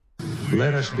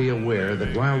Let us be aware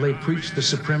that while they preach the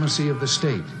supremacy of the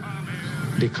state,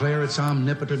 declare its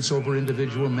omnipotence over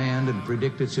individual man, and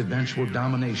predict its eventual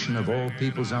domination of all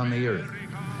peoples on the earth,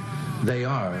 they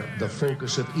are the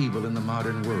focus of evil in the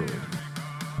modern world.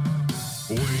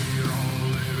 We're all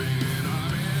living in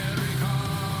America,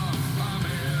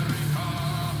 America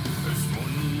es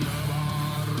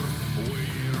wunderbar.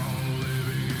 We're all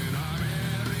living in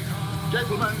America.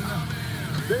 Gentlemen,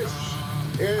 this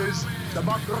is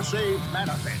Democracy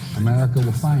Manifest. America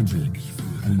will find you,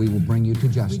 and we will bring you to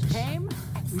justice. We came,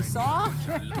 we saw,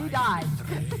 we died.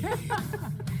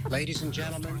 Ladies and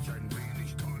gentlemen,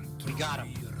 we got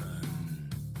him.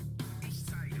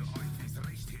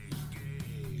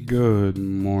 Good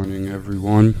morning,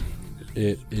 everyone.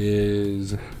 It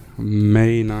is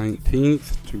May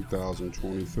 19th,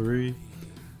 2023.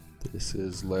 This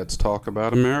is Let's Talk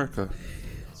About America.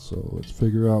 So let's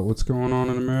figure out what's going on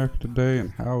in America today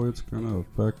and how it's going to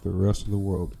affect the rest of the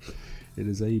world. It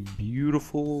is a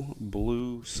beautiful,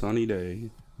 blue, sunny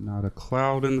day. Not a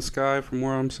cloud in the sky from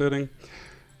where I'm sitting.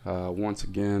 Once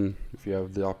again, if you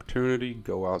have the opportunity,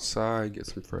 go outside, get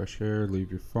some fresh air,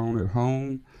 leave your phone at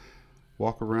home,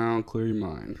 walk around, clear your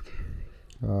mind.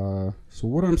 So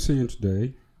what I'm seeing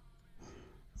today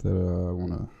that I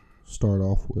want to start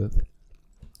off with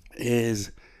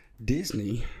is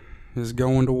Disney is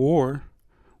going to war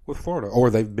with Florida, or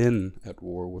they've been at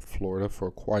war with Florida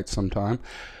for quite some time,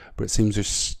 but it seems they're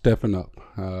stepping up.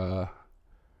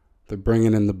 They're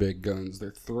bringing in the big guns.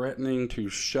 They're threatening to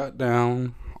shut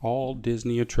down all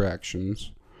Disney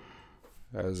attractions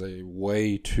as a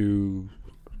way to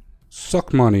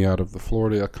suck money out of the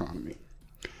Florida economy.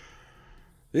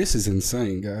 This is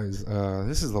insane, guys.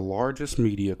 This is the largest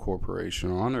media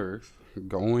corporation on earth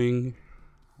going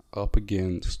up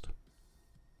against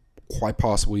quite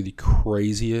possibly the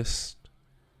craziest,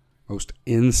 most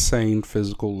insane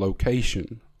physical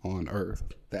location on earth,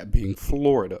 that being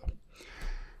Florida.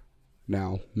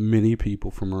 Now, many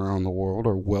people from around the world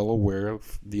are well aware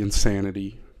of the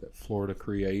insanity that Florida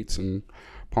creates and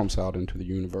pumps out into the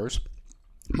universe,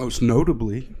 most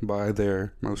notably by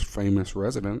their most famous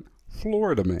resident,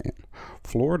 Florida Man.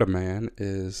 Florida Man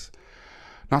is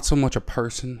not so much a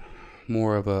person,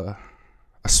 more of a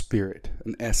spirit,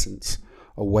 an essence,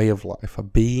 a way of life, a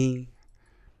being,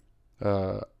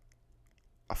 a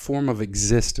form of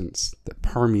existence that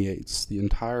permeates the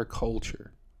entire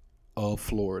culture of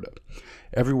Florida.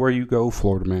 Everywhere you go,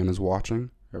 Florida Man is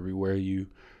watching. Everywhere you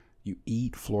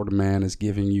eat, Florida Man is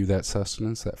giving you that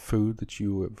sustenance, that food that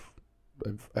you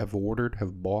have ordered,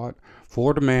 have bought.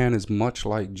 Florida Man is much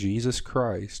like Jesus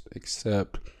Christ,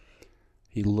 except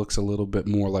he looks a little bit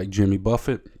more like Jimmy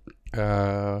Buffett.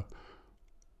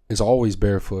 Is always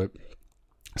barefoot.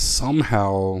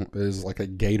 Somehow is like a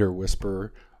gator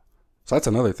whisperer. So that's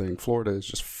another thing. Florida is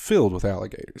just filled with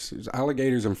alligators. There's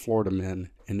alligators and Florida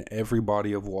men in every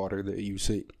body of water that you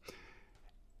see.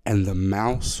 And the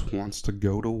mouse wants to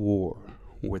go to war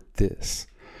with this.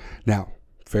 Now,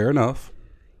 fair enough.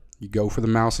 You go for the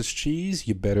mouse's cheese,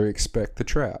 you better expect the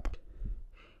trap.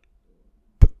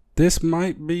 But this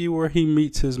might be where he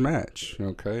meets his match,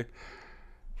 okay?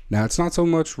 Now, it's not so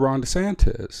much Ron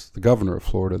DeSantis, the governor of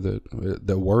Florida,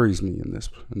 that worries me in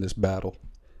this battle.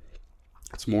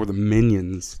 It's more the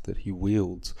minions that he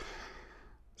wields.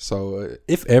 So,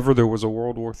 if ever there was a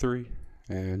World War III,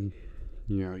 and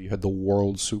you had the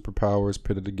world superpowers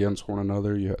pitted against one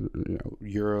another, you had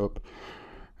Europe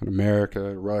and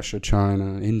America, Russia,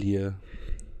 China, India,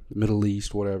 the Middle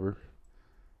East, whatever.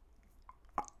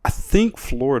 I think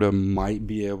Florida might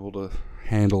be able to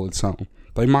handle its own.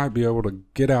 They might be able to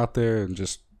get out there and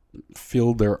just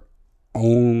field their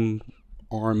own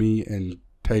army and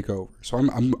take over. So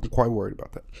I'm quite worried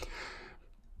about that.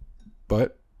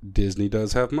 But Disney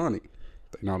does have money.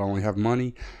 They not only have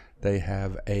money, they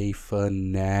have a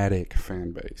fanatic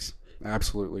fan base.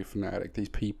 Absolutely fanatic. These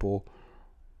people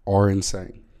are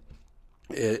insane.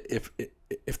 If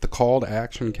the call to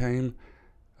action came,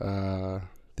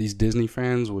 these Disney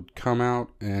fans would come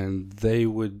out and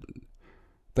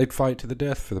they'd fight to the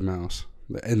death for the mouse,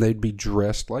 and they'd be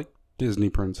dressed like Disney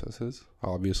princesses,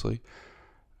 obviously.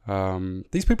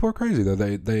 These people are crazy, though.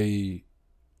 They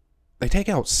take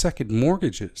out second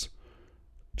mortgages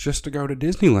just to go to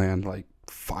Disneyland like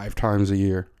 5 times a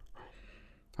year.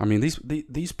 I mean,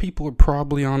 these people are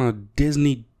probably on a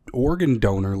Disney organ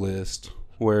donor list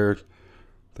where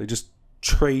they just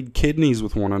trade kidneys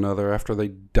with one another after they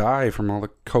die from all the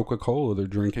Coca-Cola they're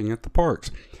drinking at the parks.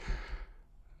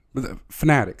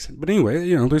 Fanatics. But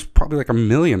anyway, there's probably like 1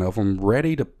 million of them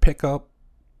ready to pick up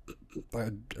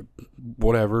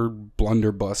whatever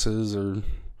blunderbusses or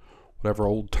whatever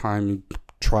old-time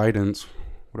tridents,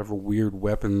 whatever weird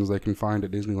weapons they can find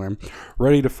at Disneyland,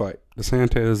 ready to fight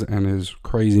DeSantis and his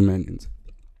crazy minions.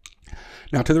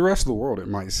 Now, to the rest of the world, it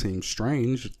might seem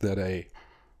strange that a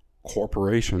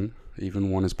corporation, even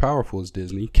one as powerful as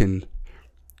Disney, can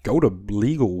go to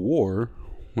legal war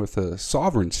with a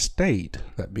sovereign state,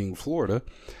 that being Florida.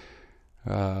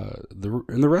 In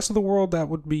the rest of the world, that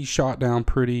would be shot down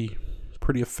pretty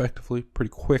effectively, pretty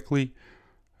quickly.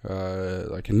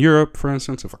 Like in Europe, for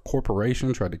instance, if a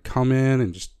corporation tried to come in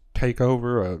and just take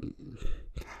over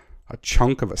a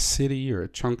chunk of a city or a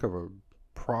chunk of a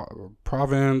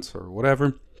province or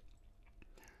whatever,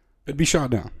 it'd be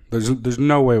shot down. There's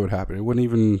no way it would happen. It wouldn't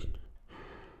even...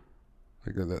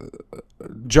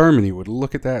 Germany would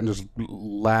look at that and just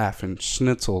laugh in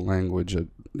schnitzel language at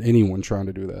anyone trying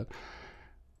to do that.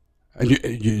 And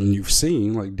you've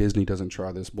seen, like, Disney doesn't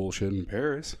try this bullshit in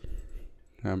Paris.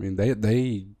 I mean,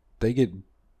 they get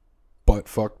butt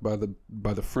fucked by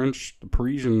the French, the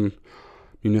Parisian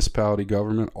municipality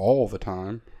government all the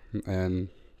time, and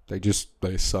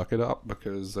they suck it up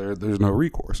because there's no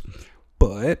recourse.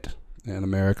 But in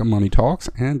America, money talks,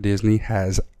 and Disney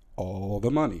has all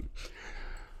the money.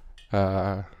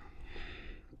 We'll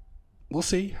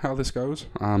see how this goes.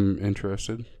 I'm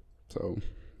interested. So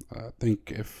I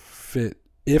think if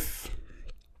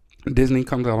Disney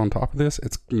comes out on top of this,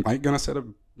 it's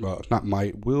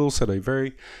will set a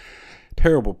very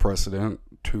terrible precedent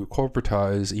to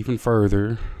corporatize even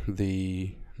further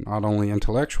the not only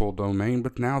intellectual domain,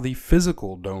 but now the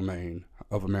physical domain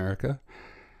of America.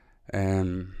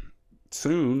 And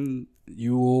soon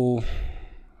you will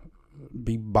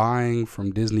be buying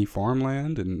from Disney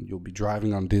farmland, and you'll be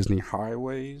driving on Disney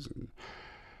highways. And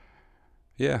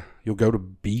yeah, you'll go to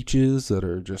beaches that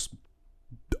are just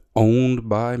owned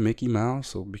by Mickey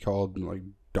Mouse. It'll be called like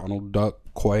Donald Duck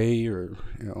Quay or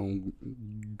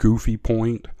Goofy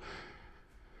Point.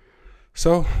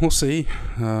 So we'll see.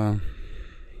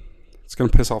 It's going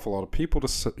to piss off a lot of people.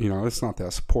 It's not that I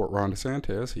support Ron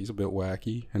DeSantis. He's a bit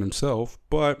wacky in himself,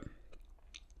 but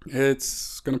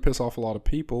it's going to piss off a lot of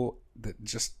people that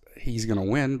just he's going to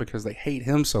win because they hate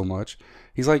him so much.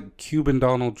 He's like Cuban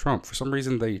Donald Trump. For some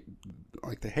reason, they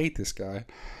hate this guy.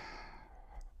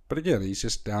 But again, he's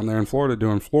just down there in Florida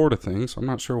doing Florida things. So I'm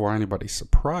not sure why anybody's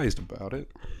surprised about it.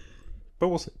 But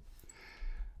we'll see.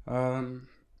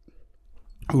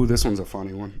 This one's a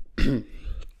funny one.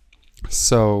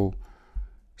 So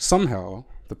somehow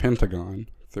the Pentagon,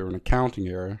 through an accounting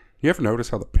error, you ever notice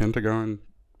how the Pentagon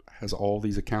has all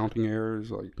these accounting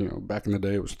errors? Like, back in the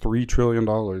day it was $3 trillion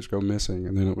go missing,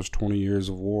 and then it was 20 years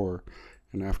of war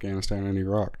in Afghanistan and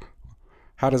Iraq.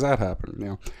 How does that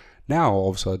happen? Now all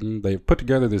of a sudden they've put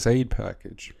together this aid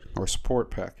package or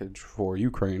support package for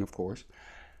Ukraine, of course,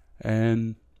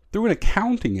 and through an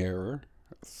accounting error,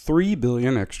 $3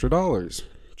 billion extra dollars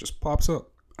just pops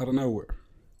up out of nowhere.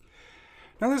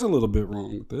 Now there's a little bit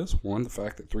wrong with this. One, the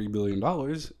fact that $3 billion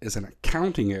is an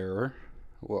accounting error.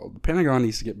 Well, the Pentagon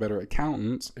needs to get better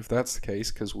accountants if that's the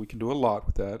case, because we can do a lot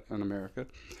with that in America.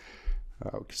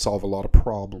 We can solve a lot of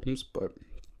problems, but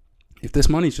if this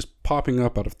money's just popping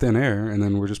up out of thin air and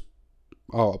then we're just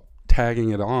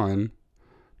tagging it on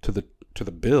to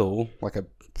the bill like a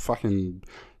fucking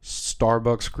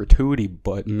Starbucks gratuity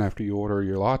button after you order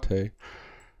your latte,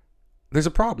 there's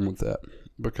a problem with that,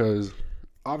 because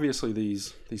obviously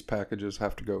these packages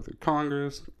have to go through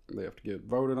Congress. They have to get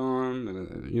voted on,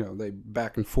 and they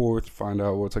back and forth to find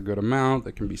out what's a good amount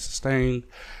that can be sustained.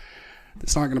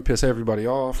 It's not going to piss everybody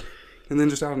off. And then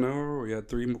just out of nowhere, we had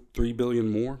 $3 billion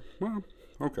more. Well,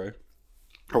 okay.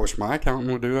 I wish my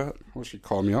accountant would do that. I wish he'd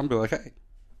call me up and be like, hey,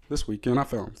 this weekend I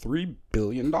found $3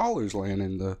 billion laying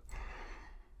in the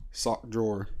sock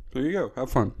drawer. There you go.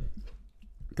 Have fun.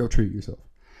 Go treat yourself.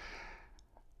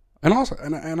 And also,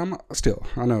 and I'm still,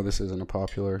 I know this isn't a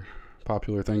popular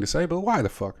thing to say, but why the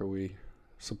fuck are we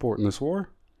supporting this war?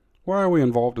 Why are we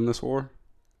involved in this war?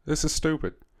 This is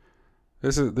stupid.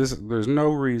 There's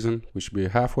no reason we should be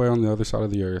halfway on the other side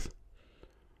of the earth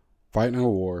fighting a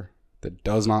war that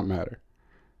does not matter.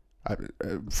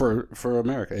 For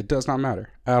America, it does not matter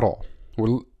at all.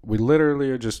 We literally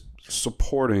are just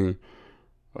supporting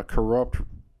a corrupt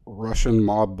Russian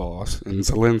mob boss in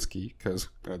Zelensky, because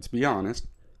let's be honest,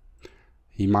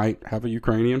 he might have a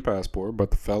Ukrainian passport, but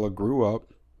the fella grew up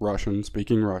Russian,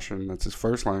 speaking Russian. That's his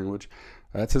first language.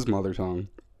 That's his mother tongue.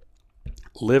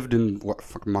 Lived in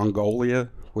Mongolia,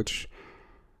 which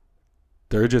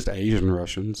they're just Asian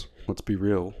Russians. Let's be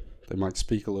real. They might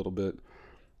speak a little bit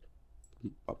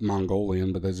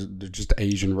Mongolian, but they're just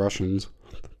Asian Russians.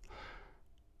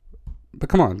 But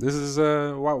come on, this is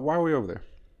why are we over there?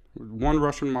 One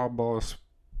Russian mob boss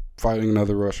fighting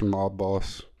another Russian mob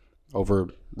boss over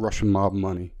Russian mob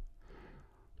money.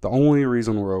 The only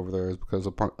reason we're over there is because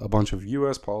a bunch of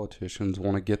U.S. politicians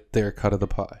want to get their cut of the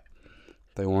pie.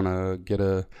 They want to get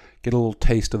a little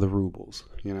taste of the rubles.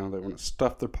 You know, they want to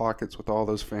stuff their pockets with all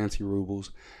those fancy rubles,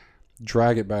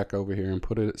 drag it back over here, and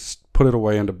put it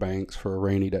away into banks for a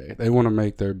rainy day. They want to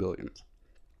make their billions.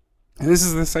 And this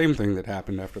is the same thing that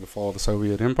happened after the fall of the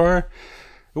Soviet Empire.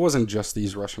 It wasn't just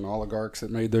these Russian oligarchs that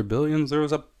made their billions. There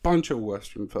was a bunch of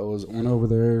Western fellas that went over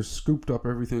there, scooped up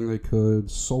everything they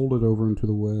could, sold it over into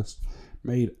the West,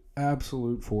 made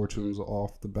absolute fortunes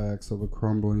off the backs of a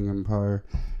crumbling empire.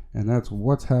 And that's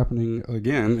what's happening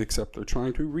again, except they're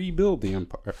trying to rebuild the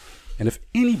empire. And if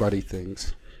anybody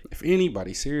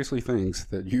seriously thinks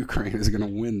that Ukraine is going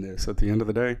to win this at the end of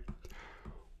the day,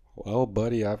 well,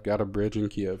 buddy, I've got a bridge in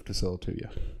Kiev to sell to you.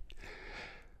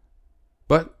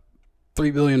 But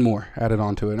 $3 billion more added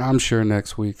onto it. And I'm sure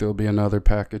next week there'll be another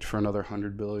package for another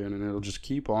 $100 billion, and it'll just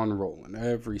keep on rolling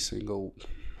every single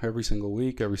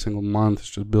week, every single month. It's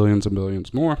just billions and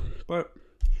billions more. But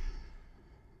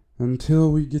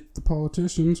until we get the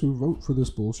politicians who vote for this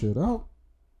bullshit out,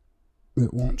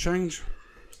 it won't change.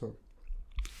 So,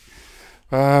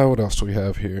 what else do we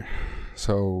have here?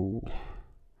 So,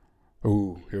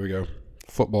 here we go.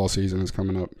 Football season is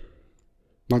coming up.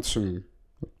 Not soon.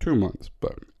 2 months,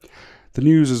 but the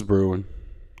news is brewing.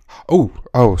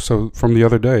 So from the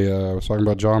other day, I was talking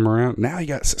about John Morant. Now he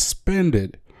got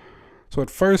suspended. So at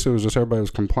first it was just everybody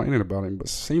was complaining about him, but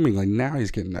seemingly now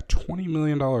he's getting a $20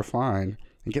 million fine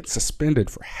and gets suspended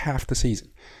for half the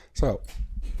season. So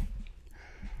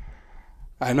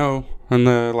I know in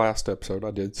the last episode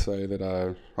I did say that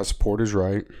I support his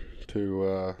right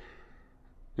to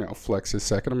flex his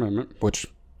Second Amendment, which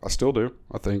I still do.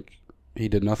 I think he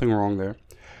did nothing wrong there.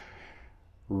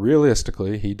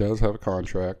 Realistically, he does have a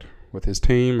contract with his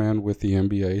team and with the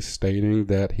NBA stating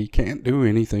that he can't do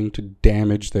anything to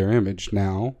damage their image.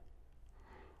 Now,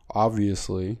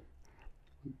 obviously,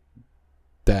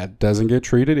 that doesn't get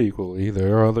treated equally.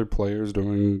 There are other players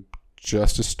doing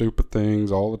just as stupid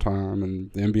things all the time,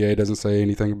 and the NBA doesn't say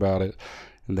anything about it.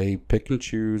 And they pick and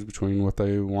choose between what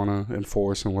they want to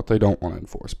enforce and what they don't want to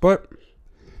enforce. But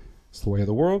it's the way of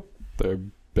the world. They're a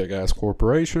big-ass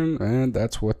corporation, and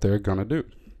that's what they're going to do.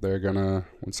 They're going to,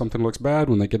 when something looks bad,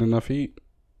 when they get enough heat,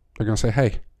 they're going to say,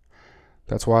 hey,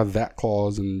 that's why that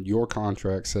clause in your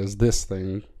contract says this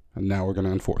thing, and now we're going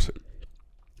to enforce it.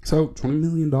 So, $20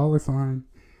 million fine,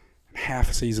 and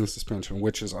half a season suspension,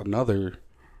 which is another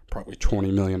probably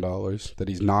 $20 million that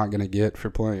he's not going to get for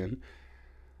playing.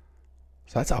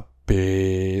 So that's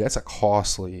a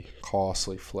costly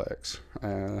flex,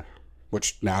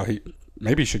 which now he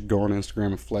maybe should go on Instagram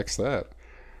and flex that.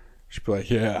 Should be like,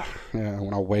 yeah,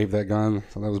 when I waved that gun,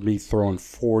 so that was me throwing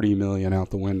 $40 million out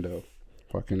the window.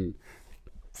 Fucking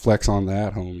flex on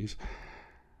that, homies.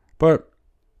 But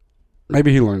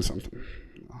maybe he learned something.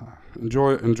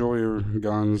 Enjoy your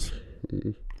guns.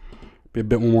 Be a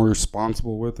bit more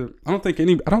responsible with it. I don't think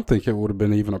it would have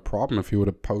been even a problem if he would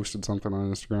have posted something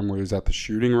on Instagram where he was at the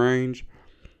shooting range.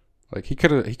 Like he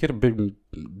could have been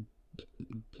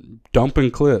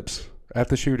dumping clips at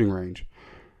the shooting range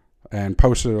and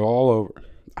posted it all over.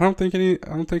 I don't think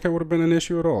it would have been an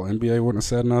issue at all. NBA wouldn't have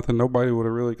said nothing. Nobody would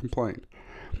have really complained.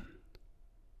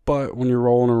 But when you're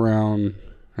rolling around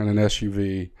in an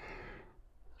SUV,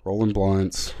 rolling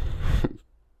blunts,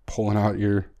 pulling out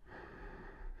your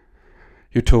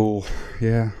tool,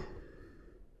 yeah,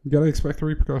 you gotta expect the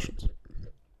repercussions.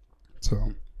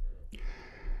 So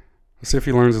let's see if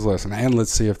he learns his lesson, and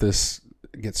let's see if this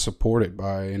gets supported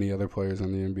by any other players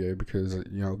in the NBA, because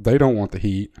they don't want the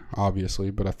heat, obviously,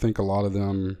 but I think a lot of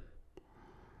them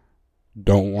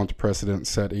don't want the precedent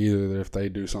set either, that if they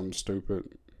do something stupid,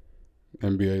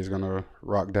 NBA is gonna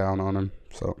rock down on them.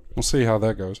 So we'll see how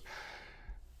that goes.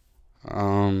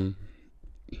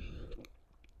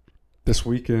 This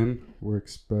weekend, we're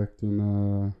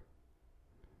expecting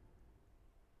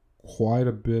quite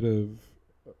a bit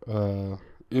of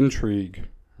intrigue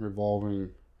involving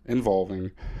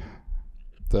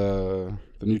the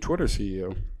new Twitter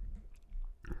CEO.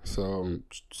 So,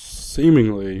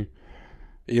 seemingly,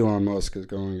 Elon Musk is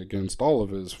going against all of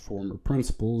his former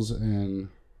principles and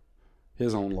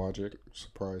his own logic.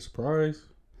 Surprise, surprise.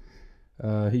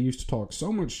 He used to talk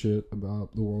so much shit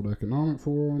about the World Economic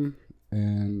Forum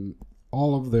and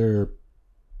all of their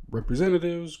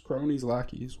representatives, cronies,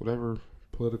 lackeys, whatever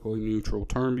politically neutral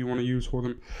term you want to use for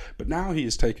them. But now he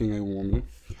is taking a woman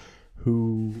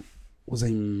who was a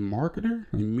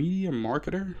media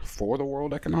marketer for the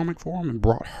World Economic Forum, and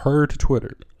brought her to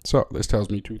Twitter. So this tells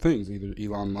me two things. Either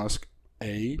Elon Musk,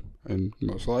 and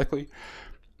most likely,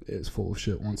 is full of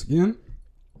shit once again,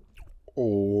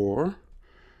 or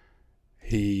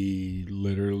he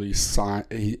literally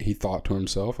he thought to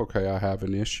himself, okay, I have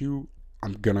an issue.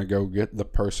 I'm going to go get the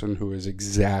person who is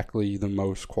exactly the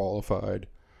most qualified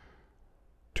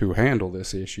to handle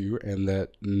this issue and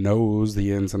that knows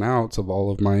the ins and outs of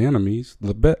all of my enemies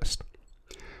the best.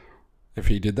 If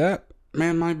he did that,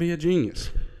 man might be a genius.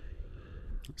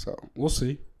 So we'll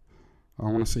see. I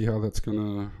want to see how that's going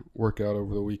to work out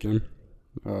over the weekend.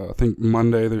 I think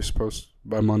Monday,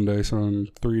 by Monday, so in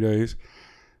 3 days,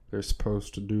 they're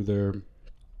supposed to do their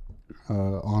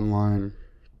online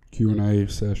Q&A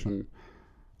session.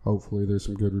 Hopefully there's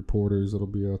some good reporters that'll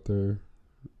be out there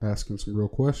asking some real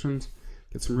questions.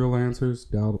 Get some real answers.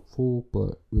 Doubtful,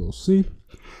 but we'll see.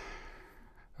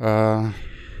 I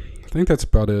think that's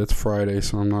about it. It's Friday,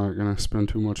 so I'm not going to spend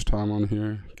too much time on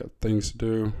here. Got things to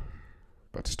do.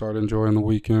 About to start enjoying the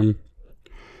weekend.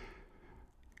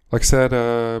 Like I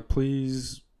said,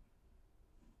 please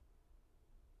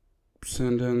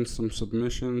send in some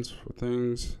submissions for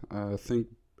things. I think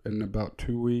in about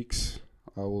 2 weeks,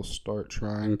 I will start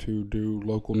trying to do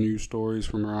local news stories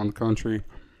from around the country.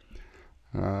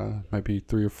 Maybe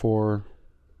 3 or 4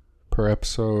 per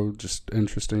episode. Just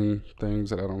interesting things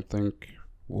that I don't think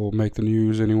will make the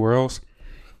news anywhere else.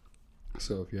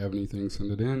 So if you have anything,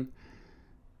 send it in.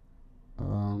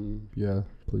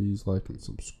 Please like and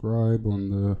subscribe on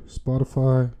the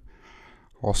Spotify.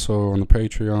 Also on the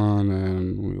Patreon,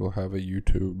 and we will have a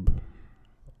YouTube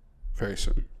very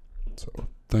soon. So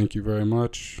thank you very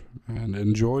much, and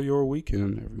enjoy your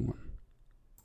weekend, everyone.